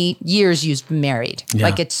how many years you've been married. Yeah.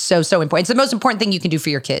 Like it's so important. It's the most important thing you can do for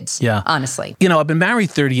your kids. Yeah. Honestly. You know, I've been married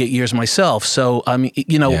 38 years myself. So, I mean,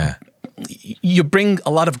 you know, you bring a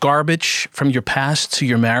lot of garbage from your past to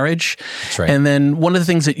your marriage. That's right. And then one of the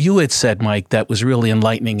things that you had said, Mike, that was really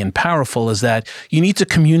enlightening and powerful is that you need to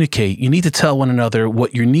communicate. You need to tell one another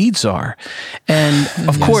what your needs are. And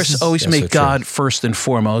of course, always make God first and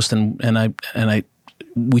foremost.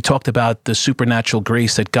 We talked about the supernatural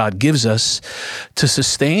grace that God gives us to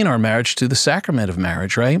sustain our marriage through the sacrament of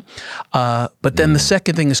marriage, right? But then the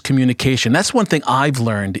second thing is communication. That's one thing I've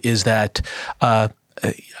learned is that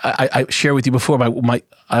I share with you before.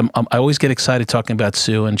 I always get excited talking about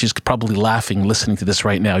Sue, and she's probably laughing listening to this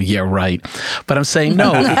right now. Yeah, right. But I'm saying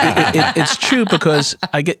no, it's true because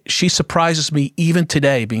she surprises me even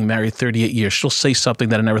today, being married 38 years. She'll say something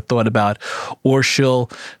that I never thought about, or she'll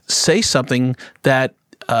say something that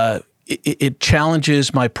it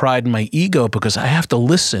challenges my pride and my ego because I have to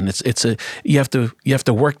listen. You have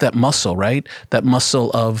to work that muscle, right? That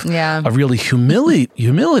muscle of really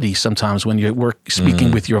humility sometimes when you're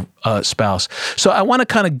speaking with your spouse. So I want to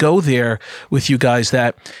kind of go there with you guys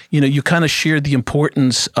that, you know, you kind of share the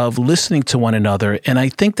importance of listening to one another. And I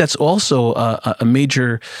think that's also a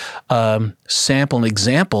major sample and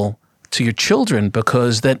example to your children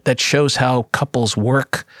because that shows how couples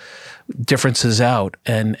work differences out,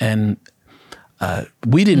 and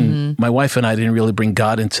we didn't. My wife and I didn't really bring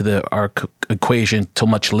God into our equation till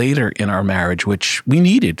much later in our marriage, which we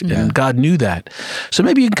needed, and God knew that. So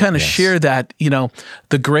maybe you can kind of share that, you know,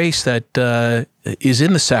 the grace that is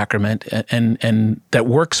in the sacrament and that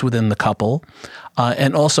works within the couple,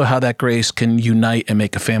 and also how that grace can unite and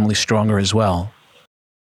make a family stronger as well.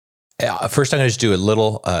 First, I'm going to just do a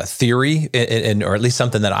little theory, or at least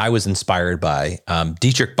something that I was inspired by.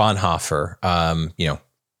 Dietrich Bonhoeffer, you know,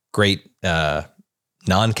 great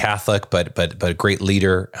non-Catholic, but a great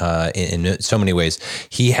leader in so many ways.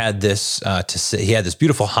 He had this he had this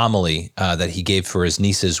beautiful homily that he gave for his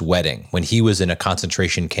niece's wedding when he was in a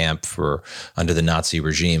concentration camp under the Nazi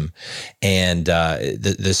regime. And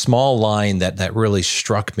the small line that really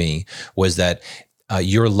struck me was that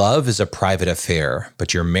your love is a private affair,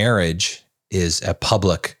 but your marriage is a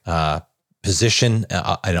public position,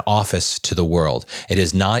 an office to the world. It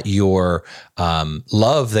is not your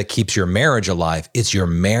love that keeps your marriage alive. It's your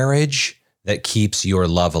marriage that keeps your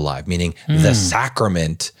love alive, meaning the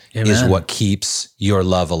sacrament is what keeps your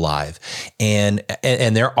love alive. And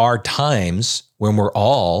there are times when we're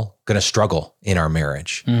all going to struggle in our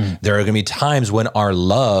marriage. There are going to be times when our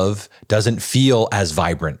love doesn't feel as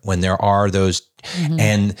vibrant, when there are those,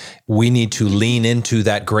 and we need to lean into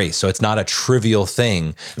that grace. So it's not a trivial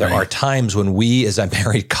thing. There are times when we, as a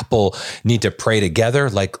married couple, need to pray together,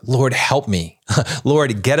 like, Lord, help me.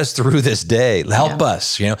 Lord, get us through this day. Help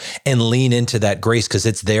us, and lean into that grace because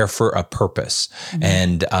it's there for a purpose.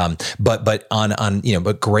 And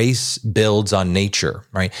but grace builds on nature,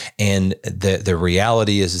 right? And the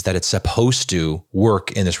reality is that it's supposed to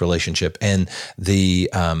work in this relationship. And the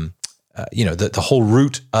whole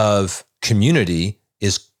root of community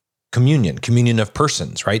is communion of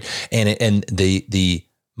persons, right? And the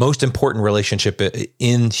most important relationship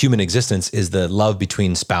in human existence is the love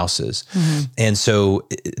between spouses. And so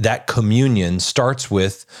that communion starts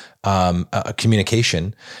with a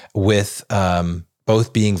communication, with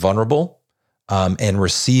both being vulnerable and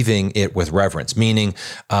receiving it with reverence, meaning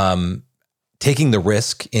taking the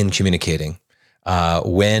risk in communicating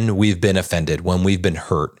when we've been offended, when we've been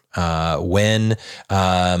hurt, when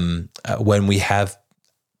we have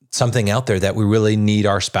something out there that we really need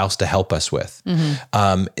our spouse to help us with.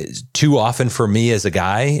 Too often for me as a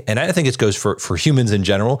guy, and I think it goes for humans in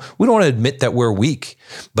general, we don't want to admit that we're weak,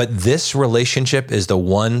 but this relationship is the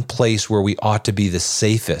one place where we ought to be the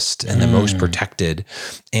safest and the most protected.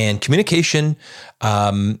 And communication,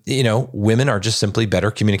 women are just simply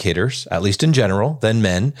better communicators, at least in general, than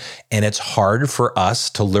men. And it's hard for us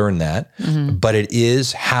to learn that, but it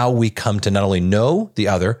is how we come to not only know the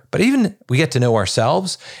other, but even we get to know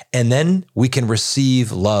ourselves, and then we can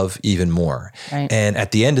receive love even more. Right. And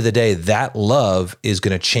at the end of the day, that love is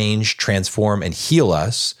going to change, transform, and heal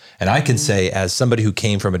us. And I can say, as somebody who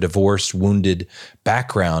came from a divorced, wounded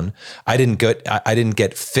background, I didn't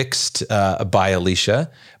get fixed by Alicia,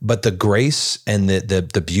 but the grace and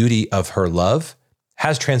the beauty of her love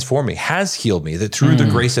has transformed me, has healed me, that through the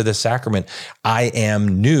grace of the sacrament, I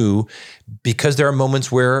am new, because there are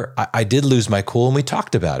moments where I did lose my cool and we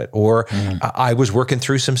talked about it, or I was working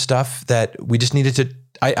through some stuff that we just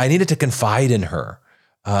I needed to confide in her.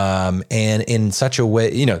 And in such a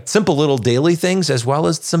way, simple little daily things as well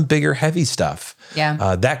as some bigger, heavy stuff.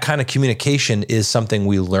 Yeah. That kind of communication is something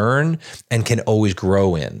we learn and can always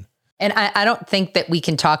grow in. And I don't think that we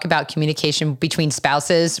can talk about communication between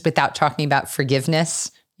spouses without talking about forgiveness.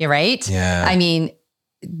 You're right. Yeah. I mean,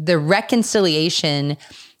 the reconciliation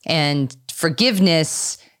and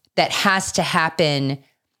forgiveness that has to happen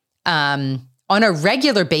on a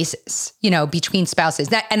regular basis, between spouses.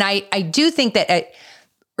 And I do think that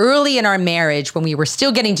early in our marriage, when we were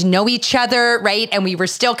still getting to know each other, right? And we were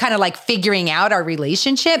still kind of like figuring out our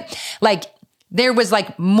relationship, like there was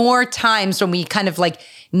like more times when we kind of like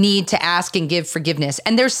need to ask and give forgiveness.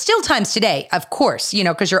 And there's still times today, of course,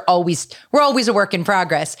 because we're always a work in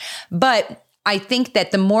progress. But I think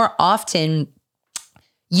that the more often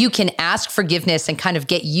you can ask forgiveness and kind of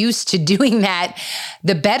get used to doing that,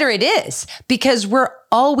 the better it is, because we're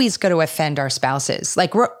always going to offend our spouses.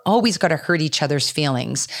 Like we're always going to hurt each other's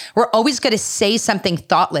feelings. We're always going to say something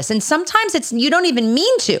thoughtless. And sometimes you don't even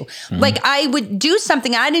mean to. Like I would do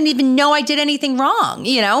something, I didn't even know I did anything wrong,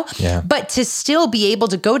 Yeah. But to still be able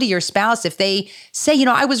to go to your spouse, if they say,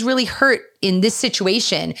 I was really hurt in this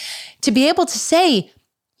situation, to be able to say,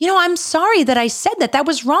 I'm sorry that I said that. That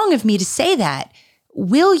was wrong of me to say that.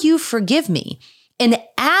 Will you forgive me? And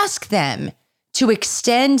ask them to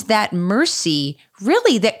extend that mercy,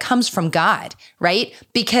 really, that comes from God, right?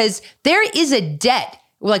 Because there is a debt.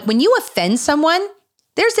 Like when you offend someone,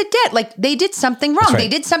 there's a debt. Like they did something wrong. Right. They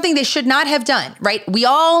did something they should not have done, right? We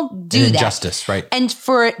all do that. Injustice, right? And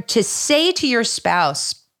to say to your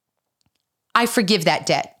spouse, I forgive that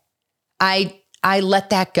debt. I let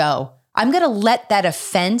that go. I'm going to let that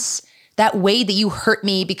offense, that way that you hurt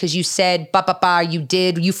me because you said,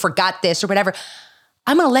 you forgot this or whatever.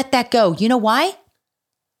 I'm going to let that go. You know why?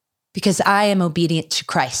 Because I am obedient to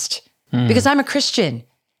Christ, because I'm a Christian.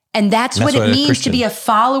 And that's what it means to be a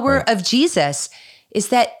follower of Jesus, is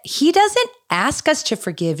that he doesn't ask us to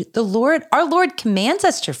forgive, our Lord commands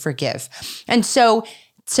us to forgive. And so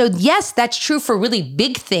yes, that's true for really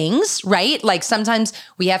big things, right? Like sometimes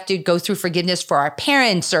we have to go through forgiveness for our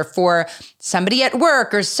parents or for somebody at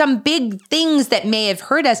work or some big things that may have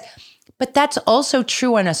hurt us. But that's also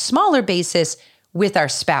true on a smaller basis with our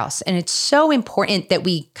spouse. And it's so important that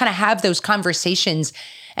we kind of have those conversations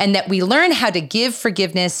and that we learn how to give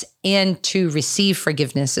forgiveness and to receive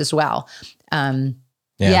forgiveness as well.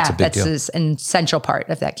 That's an essential part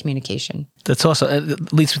of that communication. That's also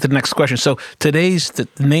leads me to the next question. So the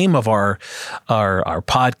name of our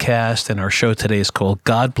podcast and our show today is called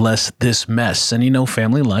 "God Bless This Mess," and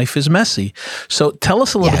family life is messy. So tell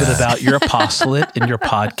us a little bit about your apostolate and your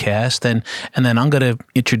podcast, and then I'm going to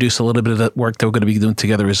introduce a little bit of the work that we're going to be doing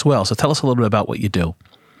together as well. So tell us a little bit about what you do.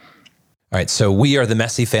 All right, so we are the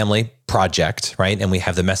Messy Family Project, right? And we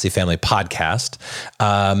have the Messy Family Podcast.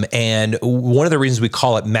 And one of the reasons we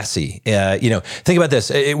call it messy, think about this.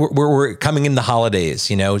 We're coming in the holidays,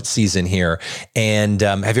 season here. And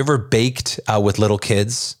have you ever baked with little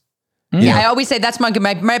kids? Yeah, I always say that's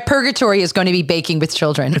my purgatory is going to be baking with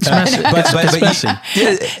children. It's messy. It's messy.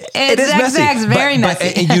 It is messy. Very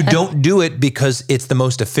messy. And you don't do it because it's the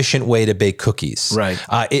most efficient way to bake cookies. Right.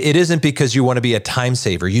 It isn't because you want to be a time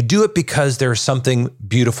saver. You do it because there's something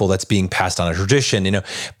beautiful that's being passed on, a tradition,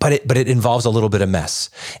 but it involves a little bit of mess.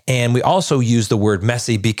 And we also use the word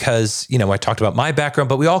messy because, I talked about my background,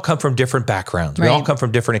 but we all come from different backgrounds. Right. We all come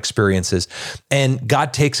from different experiences. And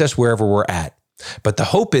God takes us wherever we're at. But the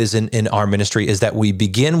hope is in our ministry is that we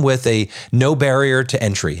begin with a no barrier to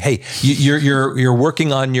entry. Hey, you're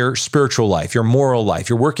working on your spiritual life, your moral life.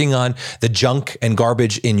 You're working on the junk and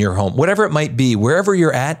garbage in your home, whatever it might be, wherever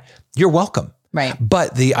you're at, you're welcome. Right.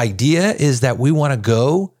 But the idea is that we want to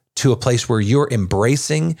go to a place where you're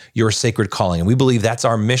embracing your sacred calling. And we believe that's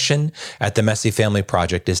our mission at the Messy Family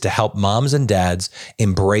Project, is to help moms and dads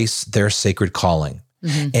embrace their sacred calling.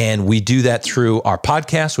 Mm-hmm. And we do that through our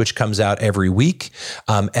podcast, which comes out every week,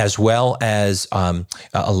 as well as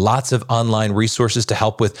lots of online resources to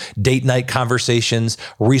help with date night conversations,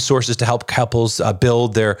 resources to help couples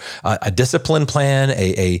build their a discipline plan,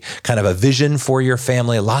 a kind of a vision for your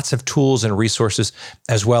family, lots of tools and resources,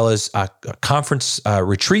 as well as conference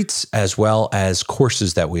retreats, as well as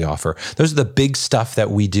courses that we offer. Those are the big stuff that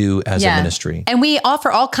we do as a ministry. And we offer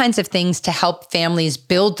all kinds of things to help families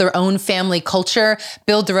build their own family culture,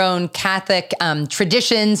 build their own Catholic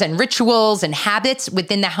traditions and rituals and habits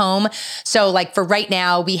within the home. So like for right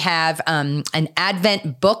now, we have an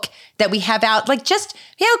Advent book that we have out, like just,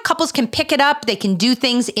 couples can pick it up. They can do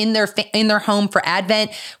things in their home for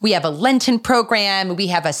Advent. We have a Lenten program. We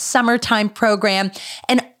have a summertime program,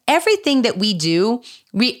 and everything that we do,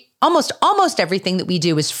 almost everything that we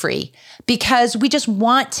do is free, because we just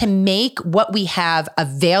want to make what we have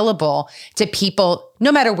available to people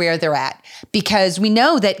no matter where they're at, because we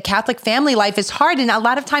know that Catholic family life is hard. And a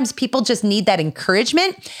lot of times people just need that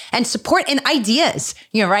encouragement and support and ideas,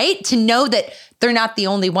 right? To know that they're not the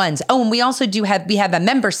only ones. Oh, and we also we have a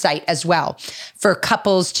member site as well for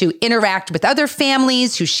couples to interact with other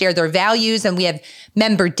families who share their values. And we have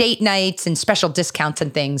member date nights and special discounts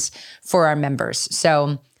and things for our members.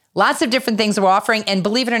 So lots of different things that we're offering, and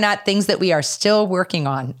believe it or not, things that we are still working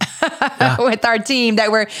on with our team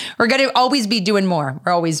that we're going to always be doing more.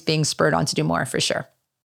 We're always being spurred on to do more, for sure.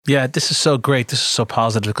 Yeah, this is so great. This is so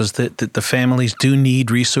positive, because the families do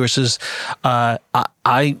need resources.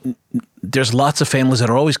 There's lots of families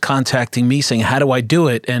that are always contacting me saying, how do I do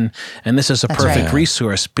it? And this is a perfect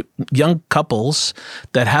resource. Young couples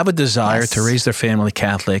that have a desire to raise their family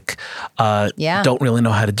Catholic don't really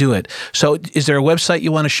know how to do it. So is there a website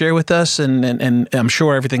you want to share with us? And I'm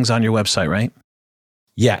sure everything's on your website, right?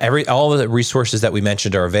 Yeah, all of the resources that we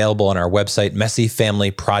mentioned are available on our website,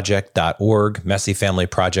 messyfamilyproject.org.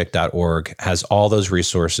 Messyfamilyproject.org has all those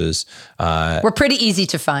resources. We're pretty easy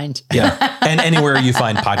to find. Yeah, and anywhere you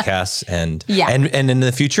find podcasts, and in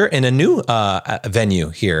the future, in a new venue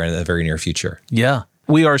here in the very near future. Yeah.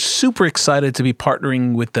 We are super excited to be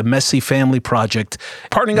partnering with the Messy Family Project,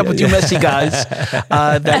 partnering up with you messy guys,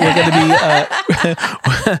 that we're going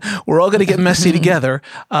to be, we're all going to get messy together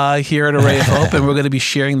here at Array of Hope, and we're going to be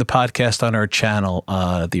sharing the podcast on our channel,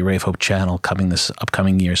 the Array of Hope channel, coming this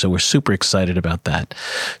upcoming year. So we're super excited about that.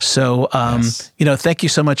 So, thank you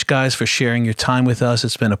so much, guys, for sharing your time with us.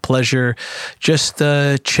 It's been a pleasure just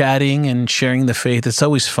chatting and sharing the faith. It's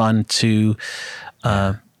always fun to,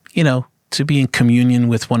 to be in communion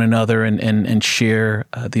with one another and share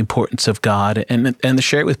the importance of God and to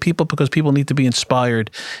share it with people because people need to be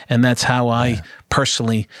inspired. And that's how I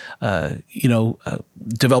personally,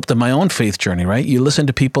 developed in my own faith journey, right? You listen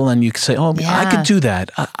to people and you say, oh, I could do that.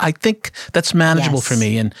 I think that's manageable for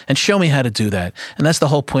me and show me how to do that. And that's the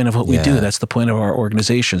whole point of what we do. That's the point of our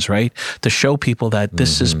organizations, right? To show people that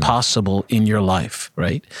this is possible in your life,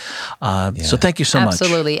 right? So thank you so much.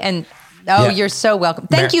 Absolutely. And you're so welcome.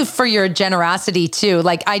 Thank you for your generosity too.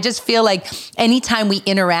 Like, I just feel like anytime we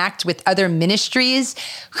interact with other ministries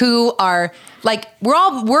who are like, we're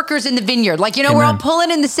all workers in the vineyard, like, we're all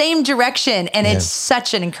pulling in the same direction, and it's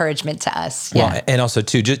such an encouragement to us. Well, and also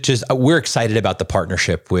too, just we're excited about the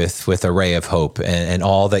partnership with Array of Hope and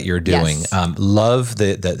all that you're doing. Yes. Love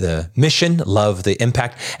the mission, love the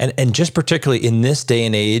impact, and just particularly in this day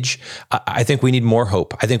and age, I think we need more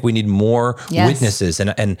hope. I think we need more witnesses,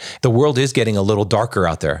 and the world is getting a little darker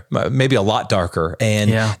out there, maybe a lot darker,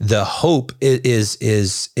 and the hope is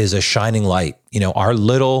a shining light. Our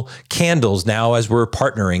little candles now, as we're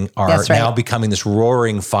partnering, are now becoming this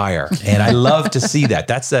roaring fire. And I love to see that.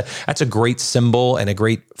 That's a great symbol and a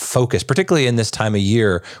great focus, particularly in this time of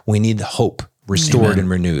year. We need hope restored and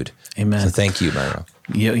renewed. Amen. So thank you, Mario.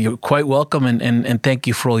 You're quite welcome. And thank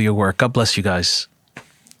you for all your work. God bless you guys.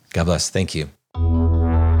 God bless. Thank you.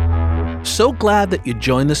 So glad that you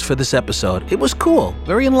joined us for this episode. It was cool,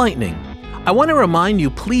 very enlightening. I want to remind you,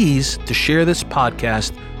 please, to share this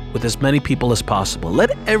podcast with as many people as possible.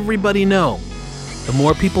 Let everybody know. The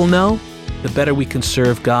more people know, the better we can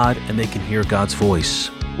serve God and they can hear God's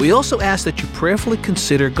voice. We also ask that you prayerfully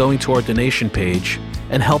consider going to our donation page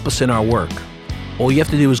and help us in our work. All you have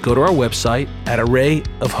to do is go to our website at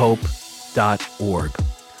arrayofhope.org.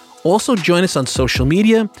 Also join us on social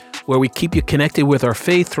media, where we keep you connected with our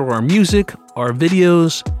faith through our music, our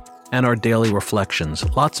videos, and our daily reflections.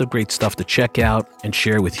 Lots of great stuff to check out and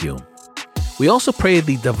share with you. We also pray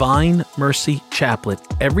the Divine Mercy Chaplet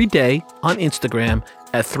every day on Instagram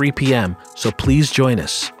at 3 p.m., so please join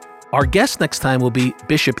us. Our guest next time will be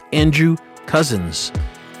Bishop Andrew Cousins.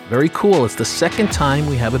 Very cool. It's the second time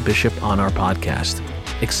we have a bishop on our podcast.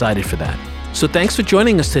 Excited for that. So thanks for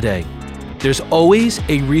joining us today. There's always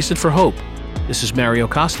a reason for hope. This is Mario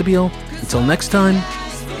Costabile. Until next time,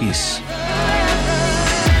 peace.